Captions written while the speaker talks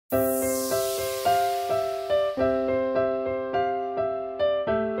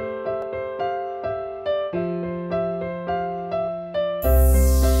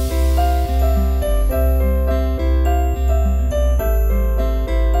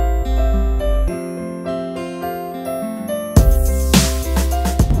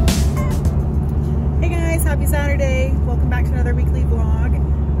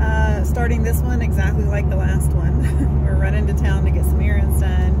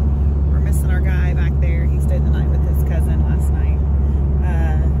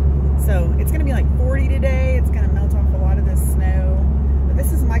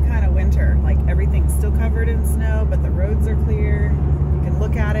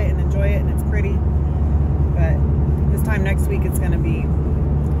it and enjoy it, and it's pretty. But this time next week, it's going to be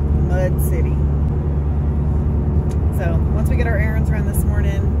Mud City. So once we get our errands run this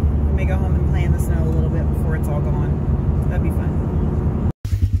morning, we may go home and play in the snow a little bit before it's all gone. That'd be fun.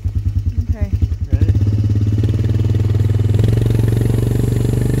 Okay. Ready?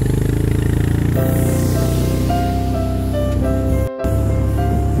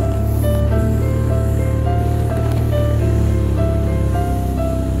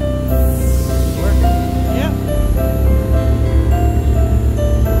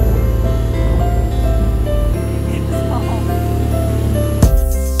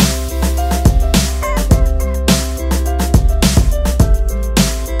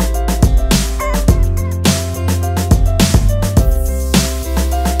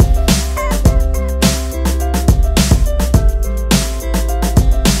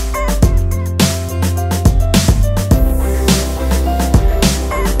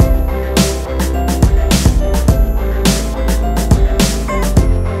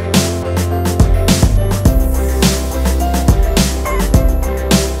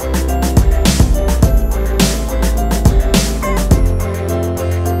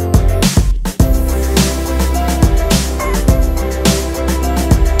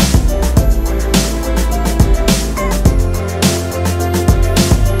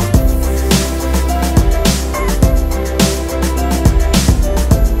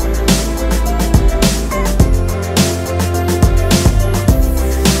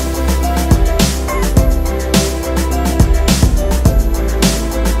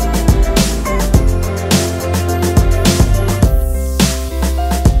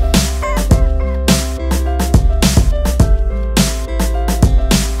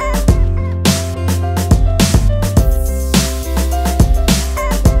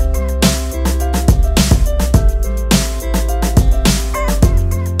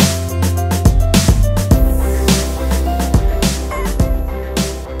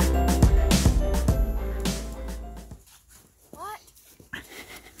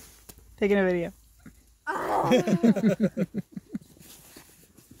 Taking a video. Oh.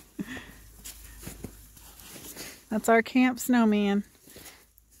 That's our camp snowman.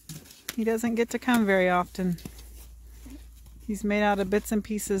 He doesn't get to come very often. He's made out of bits and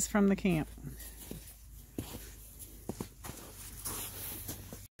pieces from the camp.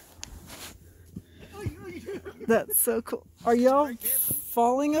 That's so cool. Are y'all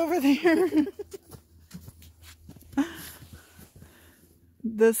falling over there?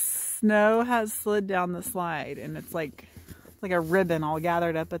 The snow has slid down the slide, and it's like a ribbon all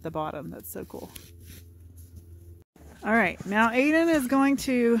gathered up at the bottom. That's so cool. All right, now Aiden is going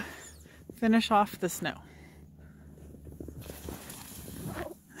to finish off the snow.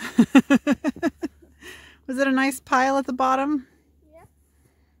 Was it a nice pile at the bottom? Yeah.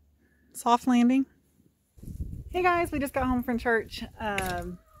 Soft landing. Hey guys, we just got home from church.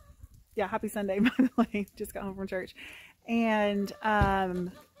 Yeah, happy Sunday, by the way. Just got home from church. And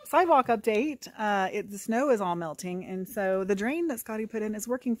sidewalk update, the snow is all melting, and so the drain that Scotty put in is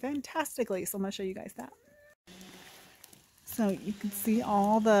working fantastically. So I'm going to show you guys that. So you can see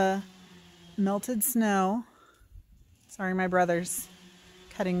all the melted snow. Sorry, my brother's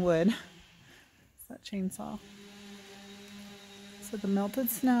cutting wood. It's that chainsaw. So the melted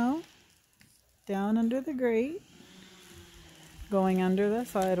snow down under the grate, going under the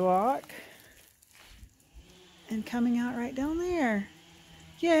sidewalk, and coming out right down there.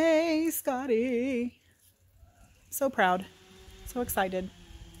 Yay, Scotty! So proud. So excited.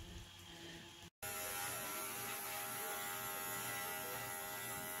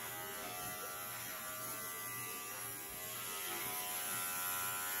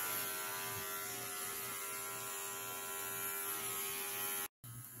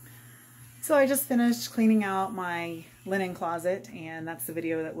 So I just finished cleaning out my linen closet, and that's the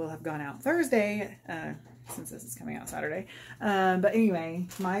video that will have gone out Thursday, since this is coming out Saturday. But anyway,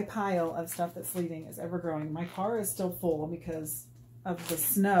 my pile of stuff that's leaving is ever growing. My car is still full because of the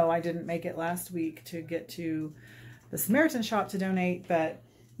snow. I didn't make it last week to get to the Samaritan shop to donate, but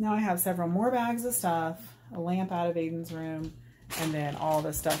now I have several more bags of stuff, a lamp out of Aiden's room, and then all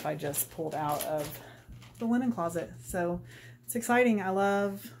the stuff I just pulled out of the linen closet. So it's exciting. I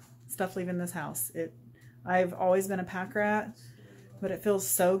love stuff leaving this house. I've always been a pack rat, but it feels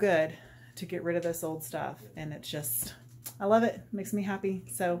so good to get rid of this old stuff, and it's just, I love it. It makes me happy.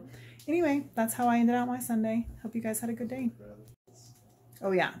 So anyway, that's how I ended out my Sunday. Hope you guys had a good day.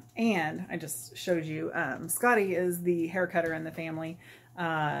 Oh yeah, and I just showed you, Scotty is the hair cutter in the family.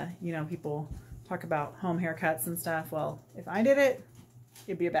 You know, people talk about home haircuts and stuff. Well, if I did it,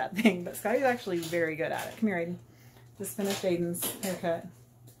 it'd be a bad thing, but Scotty's actually very good at it. Come here, Aiden. Just finished Aiden's haircut.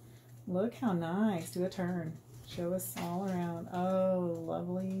 Look how nice. Do a turn. Show us all around. Oh,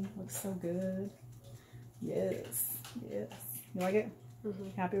 lovely. Looks so good. Yes. Yes. You like it? Mm-hmm.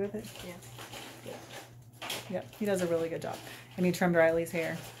 Happy with it? Yeah. Yep. He does a really good job. And he trimmed Riley's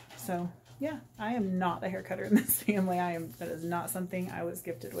hair. So, yeah. I am not a hair cutter in this family. That is not something I was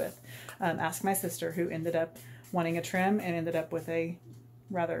gifted with. Ask my sister, who ended up wanting a trim and ended up with a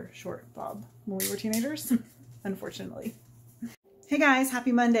rather short bob when we were teenagers, unfortunately. Hey guys,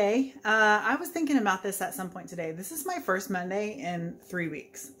 happy Monday. I was thinking about this at some point today. This is my first Monday in 3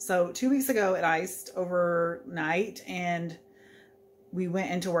 weeks. So 2 weeks ago it iced overnight and we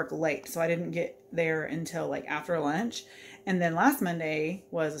went into work late. So I didn't get there until like after lunch. And then last Monday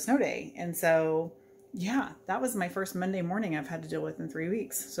was a snow day. And so yeah, that was my first Monday morning I've had to deal with in 3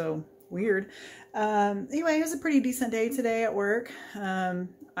 weeks. So weird. Anyway, it was a pretty decent day today at work.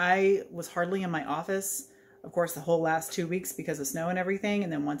 I was hardly in my office, of course, the whole last 2 weeks because of snow and everything.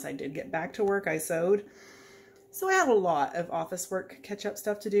 And then once I did get back to work, I sewed. So I had a lot of office work catch-up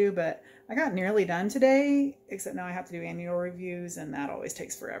stuff to do, but I got nearly done today, except now I have to do annual reviews and that always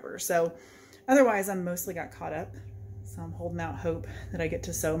takes forever. So otherwise, I mostly got caught up. So I'm holding out hope that I get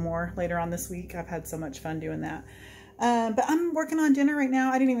to sew more later on this week. I've had so much fun doing that. But I'm working on dinner right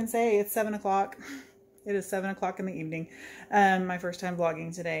now. I didn't even say it's 7 o'clock. It is 7 o'clock in the evening. My first time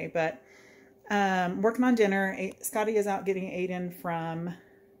vlogging today, but working on dinner. Scotty is out getting Aiden from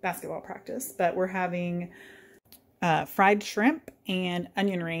basketball practice, but we're having fried shrimp and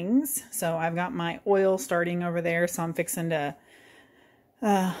onion rings. So I've got my oil starting over there. So I'm fixing to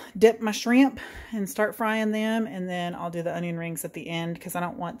dip my shrimp and start frying them. And then I'll do the onion rings at the end because I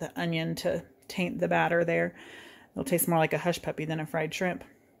don't want the onion to taint the batter there. It'll taste more like a hush puppy than a fried shrimp.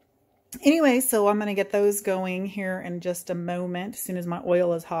 Anyway, so I'm going to get those going here in just a moment as soon as my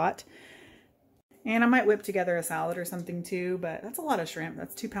oil is hot. And I might whip together a salad or something too, but that's a lot of shrimp.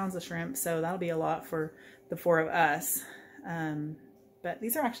 That's 2 pounds of shrimp, so that'll be a lot for the 4 of us. But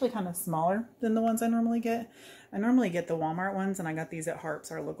these are actually kind of smaller than the ones I normally get. I normally get the Walmart ones, and I got these at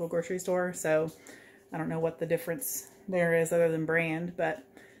Harps, our local grocery store. So I don't know what the difference there is other than brand, but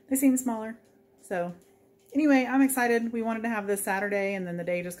they seem smaller. So anyway, I'm excited. We wanted to have this Saturday, and then the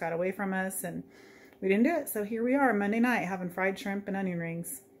day just got away from us, and we didn't do it. So here we are, Monday night, having fried shrimp and onion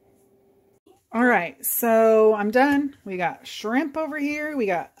rings. All right, so I'm done. We got shrimp over here. We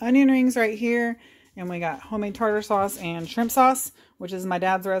got onion rings right here. And we got homemade tartar sauce and shrimp sauce, which is my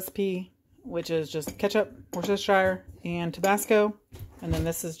dad's recipe, which is just ketchup, Worcestershire, and Tabasco. And then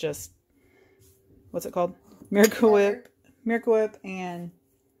this is just, what's it called? Miracle Whip, and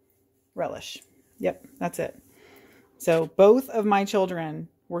relish. Yep, that's it. So both of my children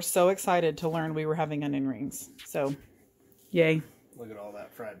were so excited to learn we were having onion rings. So, yay. Look at all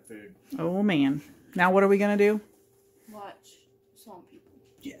that fried food. Oh, man. Now what are we going to do? Watch Swamp People.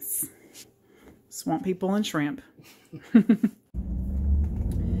 Yes. Swamp People and shrimp.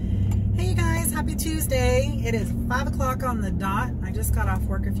 Hey you guys, happy Tuesday. It is 5 o'clock on the dot. I just got off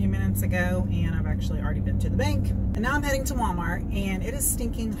work a few minutes ago and I've actually already been to the bank. And now I'm heading to Walmart and it is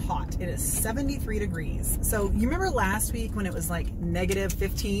stinking hot. It is 73 degrees. So you remember last week when it was like negative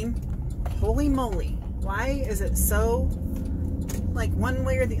 15? Holy moly. Why is it so like one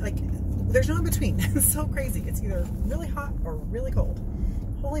way or the, like there's no in between. It's so crazy. It's either really hot or really cold.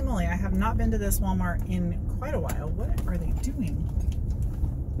 Holy moly, I have not been to this Walmart in quite a while. What are they doing?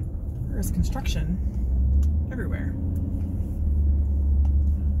 There is construction everywhere.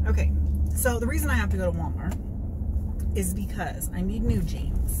 Okay, so the reason I have to go to Walmart is because I need new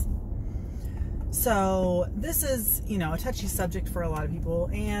jeans. So this is, you know, a touchy subject for a lot of people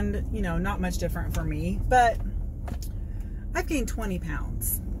and, you know, not much different for me, but I've gained 20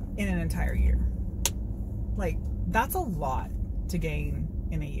 pounds in an entire year. Like, that's a lot to gain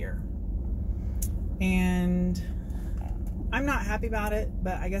in a year. And I'm not happy about it,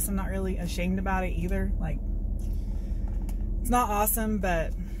 but I guess I'm not really ashamed about it either. Like, it's not awesome,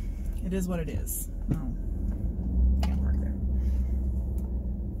 but it is what it is. Oh, can't park there.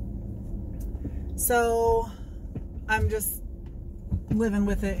 So I'm just living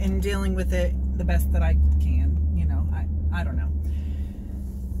with it and dealing with it the best that I can. You know, I don't know.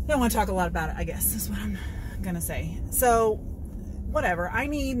 I don't want to talk a lot about it, I guess, is what I'm gonna say. So whatever, I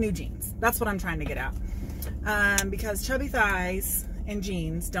need new jeans. That's what I'm trying to get at. Because chubby thighs and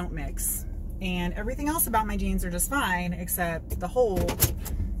jeans don't mix. And everything else about my jeans are just fine, except the hole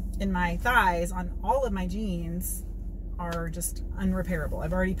in my thighs on all of my jeans are just unrepairable.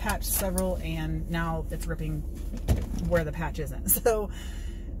 I've already patched several and now it's ripping where the patch isn't. So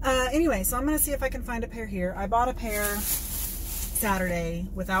anyway, so I'm gonna see if I can find a pair here. I bought a pair Saturday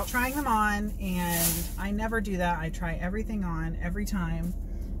without trying them on, and I never do that. I try everything on every time.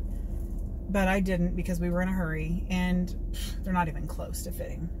 but I didn't because we were in a hurry and they're not even close to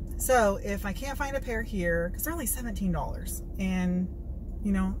fitting. So if I can't find a pair here, because they're only $17, and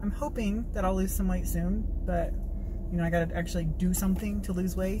you know, I'm hoping that I'll lose some weight soon, but you know, I gotta actually do something to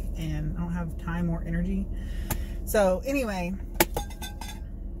lose weight and I don't have time or energy. So anyway,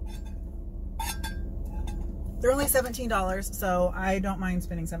 they're only $17, so I don't mind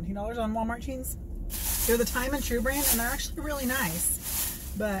spending $17 on Walmart jeans. They're the Time and True brand, and they're actually really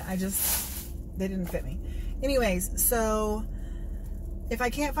nice, but they didn't fit me. Anyways, so if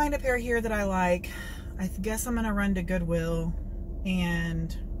I can't find a pair here that I like, I guess I'm gonna run to Goodwill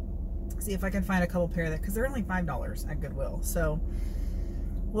and see if I can find a couple pair that, because they're only $5 at Goodwill. So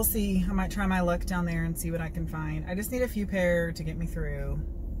we'll see. I might try my luck down there and see what I can find. I just need a few pair to get me through.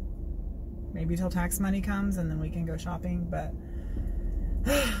 Maybe till tax money comes and then we can go shopping, but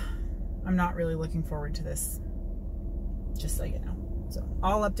I'm not really looking forward to this, just so you know. So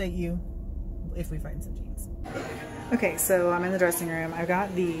I'll update you if we find some jeans. Okay, so I'm in the dressing room. I've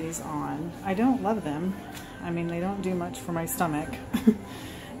got these on. I don't love them. I mean, they don't do much for my stomach.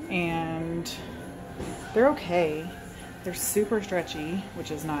 And they're okay. They're super stretchy,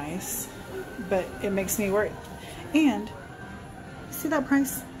 which is nice, but it makes me worry. And see that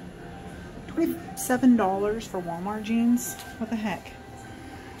price? $27 for Walmart jeans? What the heck?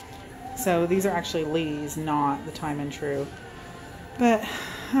 So these are actually Lee's, not the Time and True. But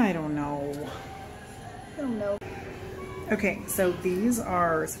I don't know. I don't know. Okay, so these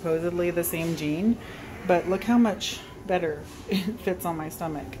are supposedly the same jean, but look how much better it fits on my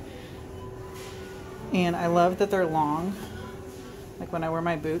stomach. And I love that they're long. Like when I wear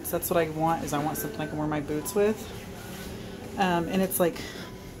my boots, that's what I want, is I want something I can wear my boots with. And it's like,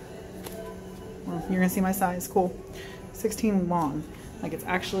 well, you're gonna see my size, cool. 16 long. Like it's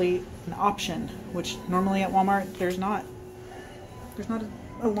actually an option, which normally at Walmart there's not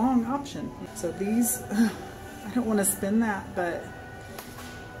a long option. So these, I don't want to spend that, but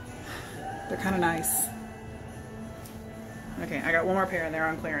they're kind of nice. Okay, I got one more pair and they're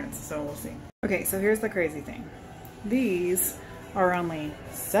on clearance, so we'll see. Okay, so here's the crazy thing. These are only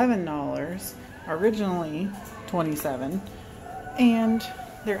 $7, originally $27, and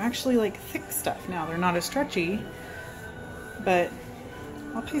they're actually like thick stuff now. They're not as stretchy, but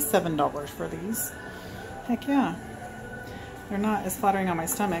I'll pay $7 for these. Heck yeah. They're not as flattering on my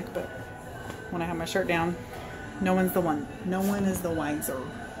stomach, but when I have my shirt down, no one is the wiser.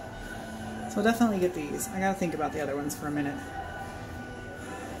 So I'll definitely get these. I gotta think about the other ones for a minute.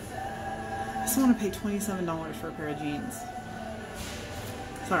 I just want to pay $27 for a pair of jeans.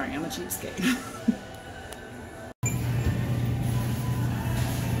 Sorry, I'm a cheapskate.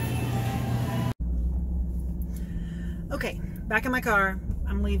 Okay, back in my car.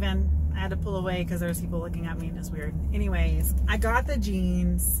 I'm leaving. I had to pull away because there's people looking at me and it's weird. Anyways, I got the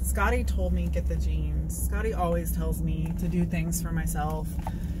jeans. Scotty told me to get the jeans. Scotty always tells me to do things for myself.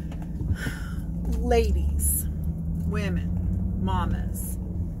 Ladies, women, mamas,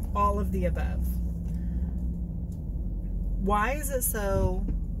 all of the above. Why is it so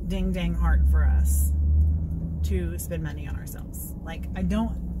ding dang hard for us to spend money on ourselves? Like, I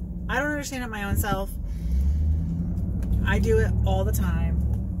don't understand it my own self. I do it all the time.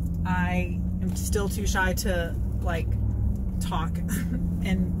 I am still too shy to like talk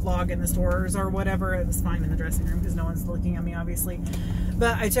and vlog in the stores or whatever. It was fine in the dressing room because no one's looking at me, obviously.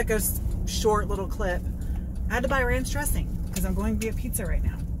 But I took a short little clip. I had to buy ranch dressing because I'm going to get pizza right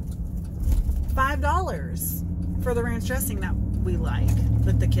now. $5 for the ranch dressing that we like,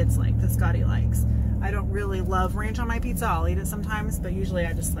 that the kids like, that Scotty likes. I don't really love ranch on my pizza. I'll eat it sometimes, but usually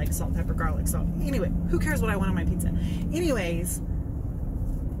I just like salt, pepper, garlic. So anyway, who cares what I want on my pizza? Anyways,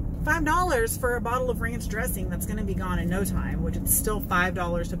 $5 for a bottle of ranch dressing that's going to be gone in no time, which it's still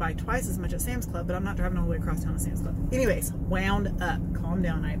 $5 to buy twice as much at Sam's Club, but I'm not driving all the way across town to Sam's Club. Anyways, wound up. Calm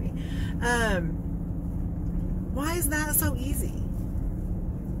down, Ivy. Why is that so easy?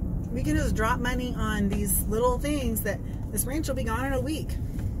 We can just drop money on these little things that this ranch will be gone in a week.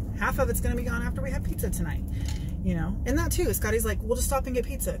 Half of it's going to be gone after we have pizza tonight, you know? And that too, Scotty's like, we'll just stop and get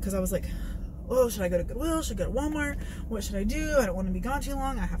pizza. Because I was like, oh, should I go to Goodwill? Should I go to Walmart? What should I do? I don't want to be gone too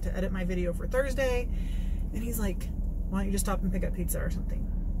long. I have to edit my video for Thursday. And he's like, why don't you just stop and pick up pizza or something?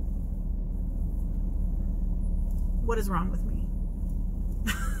 What is wrong with me?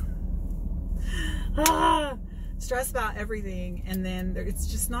 Stress about everything, and then it's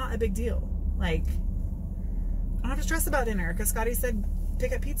just not a big deal. Like, I don't have to stress about dinner because Scotty said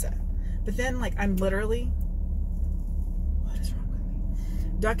pick up pizza. But then, like, I'm literally, what is wrong with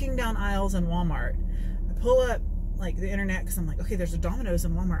me? Ducking down aisles in Walmart. I pull up, like, the internet because I'm like, okay, there's a Domino's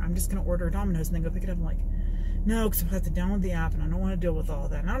in Walmart. I'm just going to order a Domino's and then go pick it up. I'm like, No, because I have to download the app and I don't want to deal with all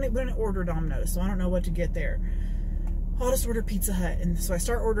of that. And I don't even order Domino's, so I don't know what to get there. I'll just order Pizza Hut. And so I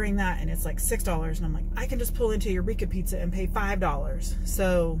start ordering that, and it's like $6. And I'm like, I can just pull into Eureka Pizza and pay $5.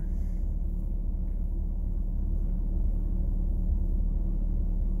 So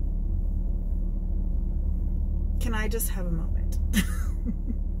can I just have a moment?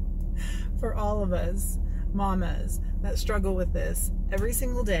 For all of us mamas that struggle with this every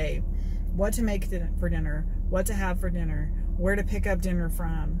single day, what to make for dinner, what to have for dinner, where to pick up dinner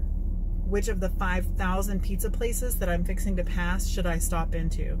from, which of the 5,000 pizza places that I'm fixing to pass should I stop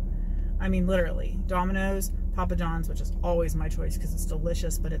into? I mean, literally, Domino's, Papa John's, which is always my choice because it's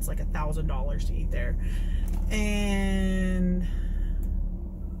delicious, but it's like $1,000 to eat there. And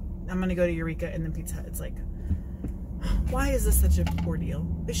I'm gonna go to Eureka and then Pizza Hut. It's like, why is this such an ordeal?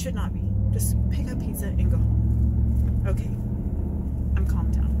 It should not be. Just pick up pizza and go home. Okay, I'm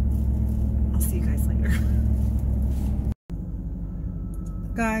calmed down. I'll see you guys later.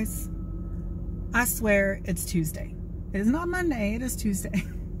 Guys, I swear it's Tuesday. It is not Monday, it is Tuesday.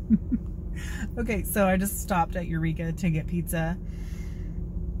 Okay, so I just stopped at Eureka to get pizza.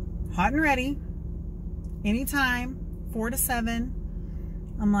 Hot and ready. Anytime, 4 to 7.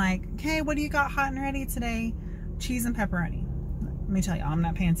 I'm like, okay, what do you got hot and ready today? Cheese and pepperoni. Let me tell you, I'm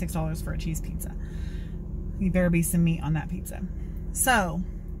not paying $6 for a cheese pizza. You better be some meat on that pizza. So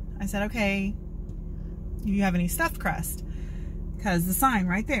I said, okay, do you have any stuffed crust? Because the sign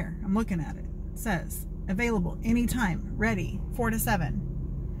right there, I'm looking at it, says available anytime, ready, 4 to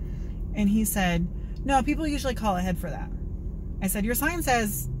 7. And he said, no, people usually call ahead for that. I said, your sign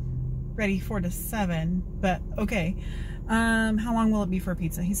says ready 4 to 7, but okay. How long will it be for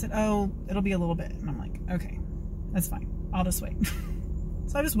pizza? He said, oh, it'll be a little bit. And I'm like, okay, that's fine. I'll just wait.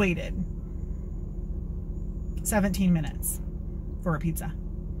 So I just waited 17 minutes for a pizza.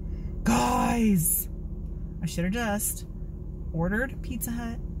 Guys, I should have just ordered Pizza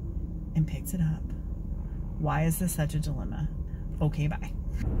Hut and picked it up. Why is this such a dilemma? Okay, bye.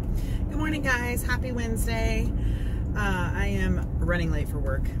 Good morning, guys. Happy Wednesday. I am running late for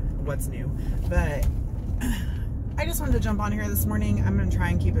work. What's new? But I just wanted to jump on here this morning. I'm going to try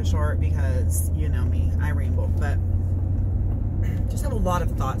and keep it short because you know me, I ramble. But just have a lot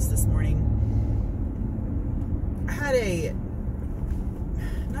of thoughts this morning. I had a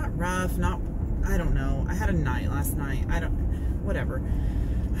I don't know. I had a night last night. Whatever.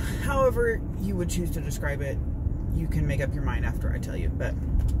 However you would choose to describe it, you can make up your mind after I tell you. But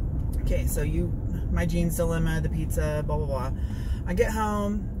okay, so my jeans dilemma, the pizza, blah blah blah. I get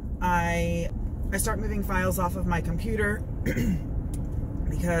home, I start moving files off of my computer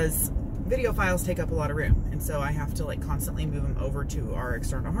because video files take up a lot of room, and so I have to like constantly move them over to our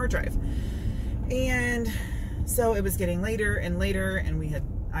external hard drive. And so it was getting later and later, and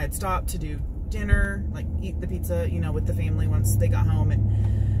I had stopped to do dinner, like eat the pizza, you know, with the family once they got home,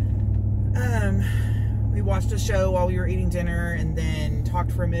 and we watched a show while we were eating dinner, and then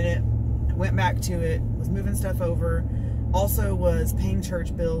talked for a minute, went back to it, was moving stuff over, also was paying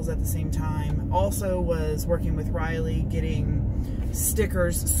church bills at the same time, also was working with Riley getting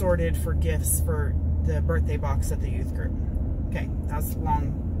stickers sorted for gifts for the birthday box at the youth group. Okay, that's a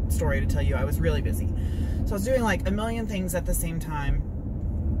long story to tell you. I was really busy. So I was doing like a million things at the same time,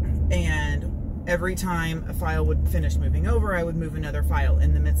 and every time a file would finish moving over, I would move another file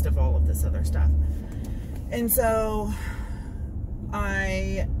in the midst of all of this other stuff. And so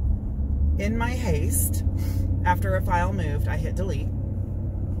in my haste, after a file moved, I hit delete,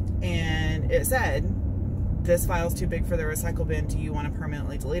 and it said, this file's too big for the recycle bin. Do you want to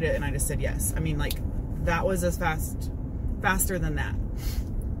permanently delete it? And I just said yes. I mean, like, that was as faster than that.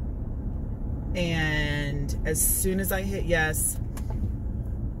 And as soon as I hit yes,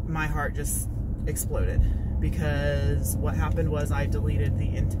 my heart just exploded, because what happened was I deleted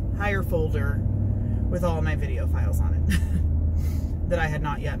the entire folder with all my video files on it that I had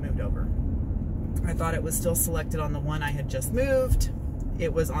not yet moved over. I thought it was still selected on the one I had just moved.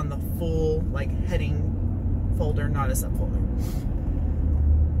 It was on the full like heading folder, not a subfolder.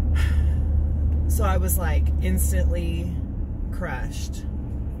 So I was like instantly crushed,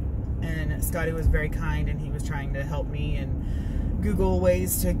 and Scotty was very kind, and he was trying to help me and Google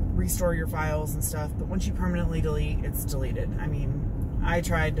ways to restore your files and stuff, but once you permanently delete, it's deleted. I mean, I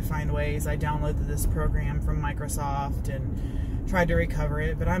tried to find ways. I downloaded this program from Microsoft and tried to recover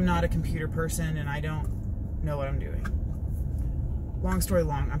it, but I'm not a computer person and I don't know what I'm doing. Long story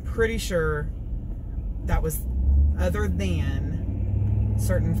long, I'm pretty sure that was, other than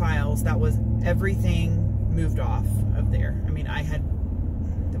certain files, that was everything moved off of there. I mean,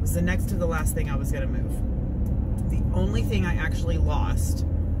 that was the next to the last thing I was going to move. The only thing I actually lost,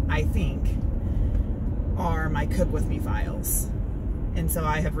 I think, are my cook with me files. And so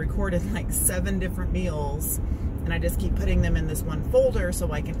I have recorded like 7 different meals, and I just keep putting them in this one folder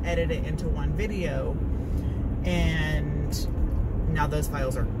so I can edit it into one video. And now those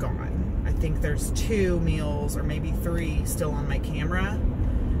files are gone. I think there's 2 meals or maybe 3 still on my camera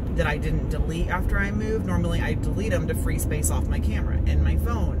that I didn't delete after I moved. Normally I delete them to free space off my camera and my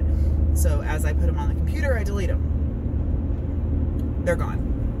phone. So as I put them on the computer, I delete them. They're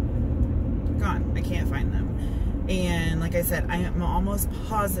gone. Gone. I can't find them. And like I said, I am almost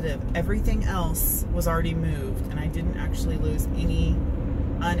positive everything else was already moved, and I didn't actually lose any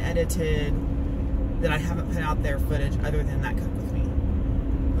unedited that I haven't put out there footage other than that cook with me.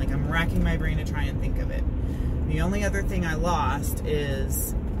 Like, I'm racking my brain to try and think of it. The only other thing I lost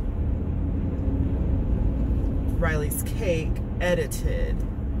is Riley's cake edited,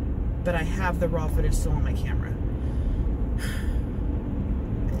 but I have the raw footage still on my camera.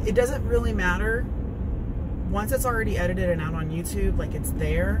 It doesn't really matter. Once it's already edited and out on YouTube, like, it's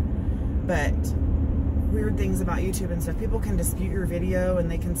there. But weird things about YouTube and stuff, people can dispute your video and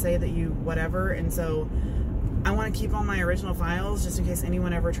they can say that you whatever, and so I want to keep all my original files just in case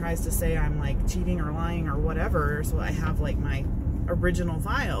anyone ever tries to say I'm like cheating or lying or whatever, so I have like my original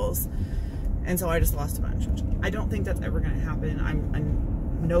files. And so I just lost a bunch. I don't think that's ever going to happen.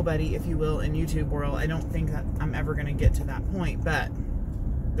 I'm nobody, if you will, in YouTube world. I don't think that I'm ever going to get to that point, but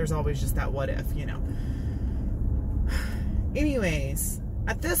there's always just that what if, you know. Anyways,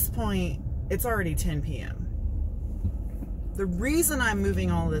 at this point, it's already 10 p.m. The reason I'm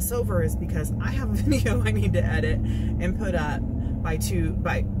moving all this over is because I have a video I need to edit and put up by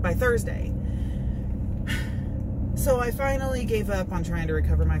Thursday. So I finally gave up on trying to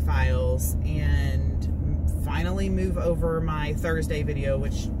recover my files and finally move over my Thursday video,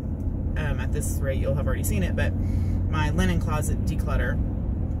 which at this rate you'll have already seen it, but my linen closet declutter.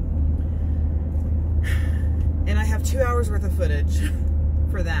 And I have 2 hours worth of footage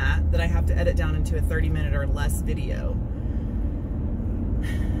for that I have to edit down into a 30-minute or less video.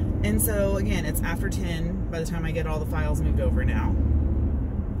 And so again, it's after 10 by the time I get all the files moved over now.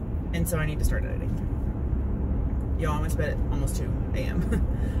 And so I need to start editing. Y'all, I'm going to bed at almost 2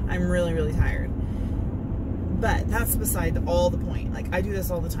 a.m. I'm really, really tired. But that's beside all the point. Like, I do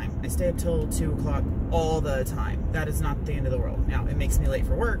this all the time. I stay up till 2 o'clock all the time. That is not the end of the world. Now, it makes me late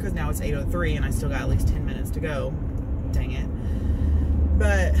for work because now it's 8:03 and I still got at least 10 minutes to go. Dang it.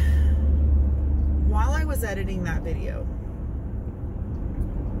 But while I was editing that video,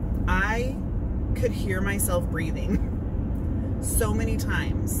 I could hear myself breathing so many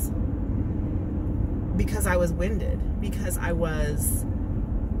times because I was winded, because I was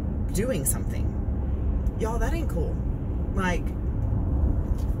doing something. Y'all, that ain't cool. Like,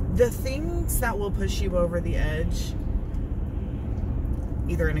 the things that will push you over the edge,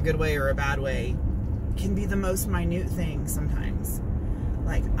 either in a good way or a bad way, can be the most minute things sometimes.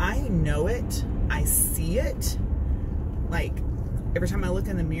 Like, I know it, I see it. Like, every time I look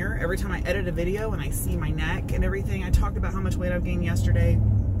in the mirror, every time I edit a video and I see my neck and everything. I talked about how much weight I've gained yesterday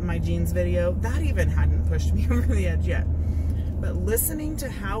in my jeans video. That even hadn't pushed me over the edge yet. But listening to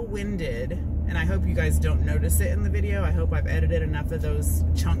how winded, and I hope you guys don't notice it in the video. I hope I've edited enough of those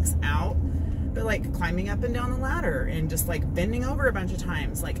chunks out. But like climbing up and down the ladder and just like bending over a bunch of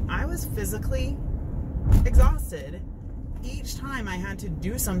times. Like, I was physically exhausted each time I had to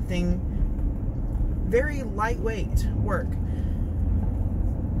do something very lightweight work.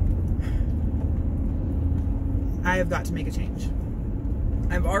 I have got to make a change.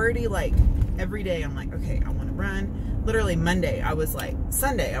 I've already, like, every day I'm like, okay, I want to run. Literally Monday, I was like,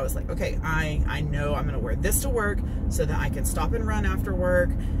 Sunday, I was like, okay, I know I'm going to wear this to work so that I can stop and run after work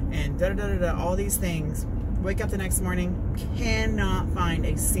and da-da-da-da-da, all these things. Wake up the next morning, cannot find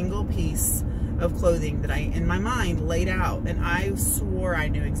a single piece of clothing that I, in my mind, laid out. And I swore I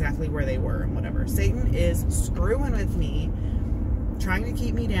knew exactly where they were and whatever. Satan is screwing with me, trying to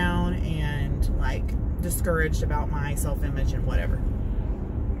keep me down and, like, discouraged about my self-image and whatever.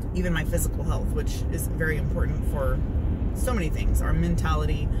 Even my physical health, which is very important for so many things. Our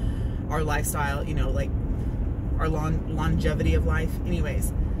mentality, our lifestyle, you know, like our longevity of life.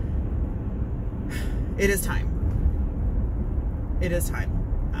 Anyways, it is time. It is time.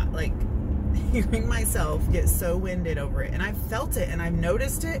 Like, hearing myself get so winded over it. And I've felt it and I've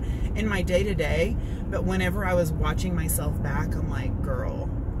noticed it in my day-to-day. But whenever I was watching myself back, I'm like, girl,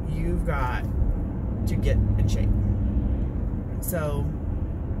 you've got to get in shape. So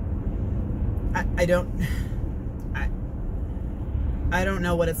I don't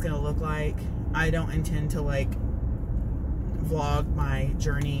know what it's gonna look like. I don't intend to like vlog my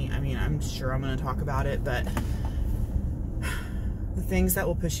journey. I mean, I'm sure I'm gonna talk about it, but the things that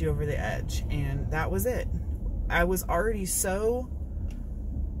will push you over the edge. And that was it. I was already so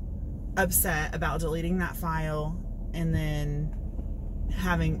upset about deleting that file and then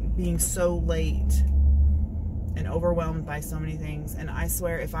being so late and overwhelmed by so many things. And I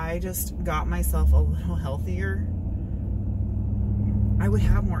swear, if I just got myself a little healthier, I would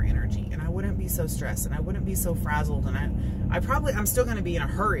have more energy and I wouldn't be so stressed and I wouldn't be so frazzled. And I'm still going to be in a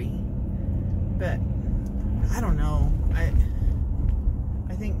hurry, but I don't know.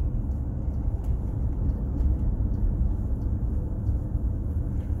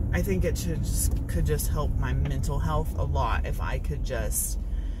 I think it could just help my mental health a lot if I could just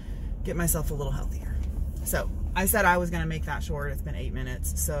get myself a little healthier. So I said I was going to make that short. It's been 8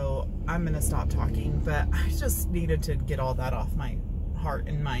 minutes, so I'm going to stop talking, but I just needed to get all that off my heart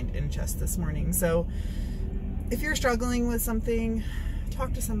and mind and chest this morning. So if you're struggling with something,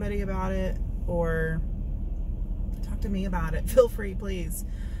 talk to somebody about it or talk to me about it. Feel free, please.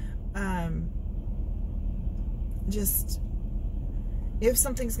 If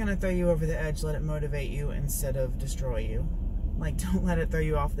something's going to throw you over the edge, let it motivate you instead of destroy you. Like, don't let it throw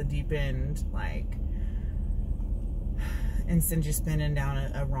you off the deep end, like, and send you spinning down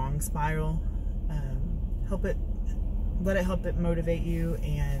a wrong spiral. Let it help it motivate you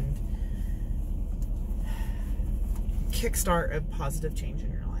and kickstart a positive change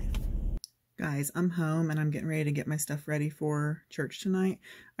in your life. Guys, I'm home and I'm getting ready to get my stuff ready for church tonight.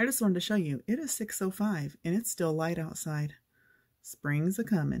 I just wanted to show you, it is 6:05 and it's still light outside. Spring's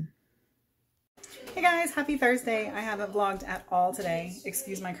a-coming. Hey guys, happy Thursday. I haven't vlogged at all today.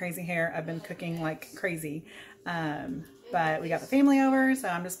 Excuse my crazy hair. I've been cooking like crazy. But we got the family over, so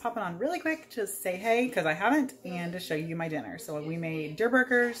I'm just popping on really quick to say hey, because I haven't, and to show you my dinner. So we made deer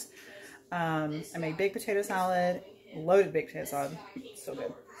burgers. I made baked potato salad, loaded baked potato salad, so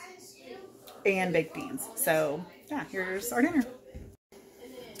good, and baked beans. So yeah, here's our dinner.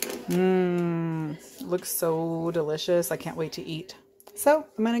 Looks so delicious. I can't wait to eat. So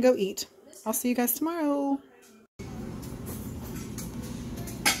I'm gonna go eat. I'll see you guys tomorrow.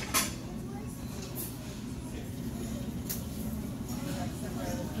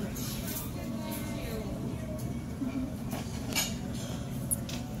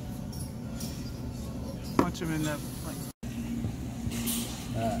 Watch him end up like.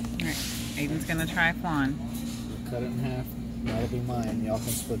 Alright, Aiden's gonna try flan. Cut it in half. That'll be mine. Y'all can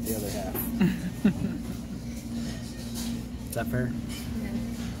split the other half. Is that fair?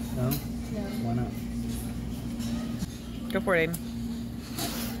 No. No? No. Why not? Go for it, Aiden.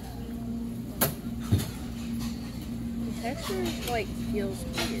 The texture, like, feels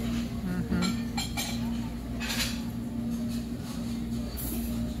weird.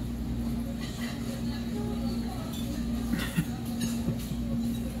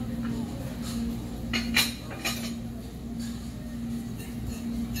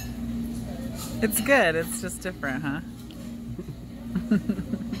 It's good. It's just different, huh?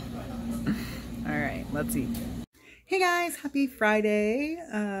 All right, let's eat. Hey guys, happy Friday.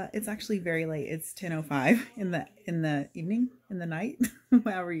 It's actually very late. It's 10:05 in the evening, in the night,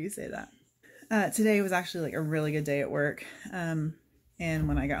 however you say that. Today was actually like a really good day at work. And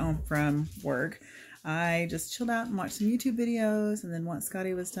when I got home from work, I just chilled out and watched some YouTube videos. And then once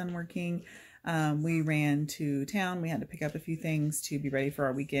Scotty was done working, we ran to town. We had to pick up a few things to be ready for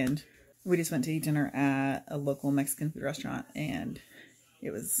our weekend. We just went to eat dinner at a local Mexican food restaurant, and it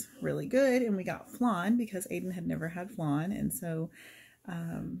was really good. And we got flan because Aiden had never had flan, and so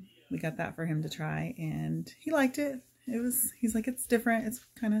we got that for him to try, and he liked it. He's like, it's different. It's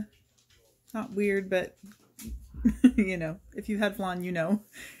kind of not weird, but you know, if you've had flan, you know,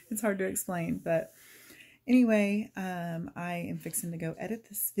 it's hard to explain. But anyway, I am fixing to go edit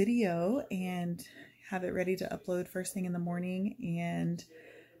this video and have it ready to upload first thing in the morning. And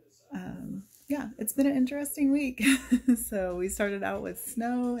yeah, it's been an interesting week. So we started out with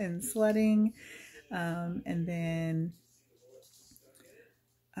snow and sledding, and then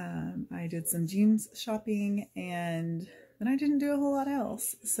I did some jeans shopping, and then I didn't do a whole lot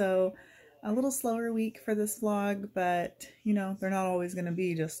else. So a little slower week for this vlog, but you know, they're not always going to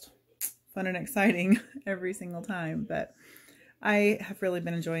be just fun and exciting every single time. But I have really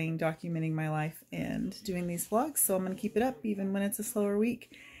been enjoying documenting my life and doing these vlogs, so I'm going to keep it up even when it's a slower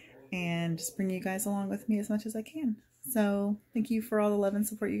week, and just bring you guys along with me as much as I can. So thank you for all the love and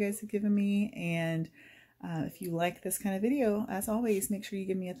support you guys have given me. And if you like this kind of video, as always, make sure you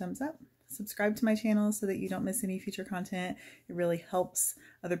give me a thumbs up. Subscribe to my channel so that you don't miss any future content. It really helps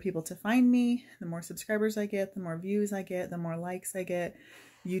other people to find me. The more subscribers I get, the more views I get, the more likes I get.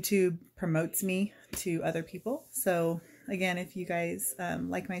 YouTube promotes me to other people. So again, if you guys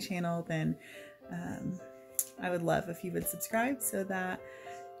like my channel, then I would love if you would subscribe so that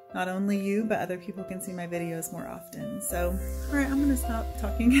not only you, but other people can see my videos more often. So, all right, I'm going to stop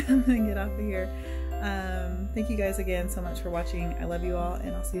talking. I'm going to get off of here. Thank you guys again so much for watching. I love you all,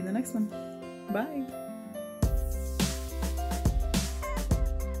 and I'll see you in the next one. Bye.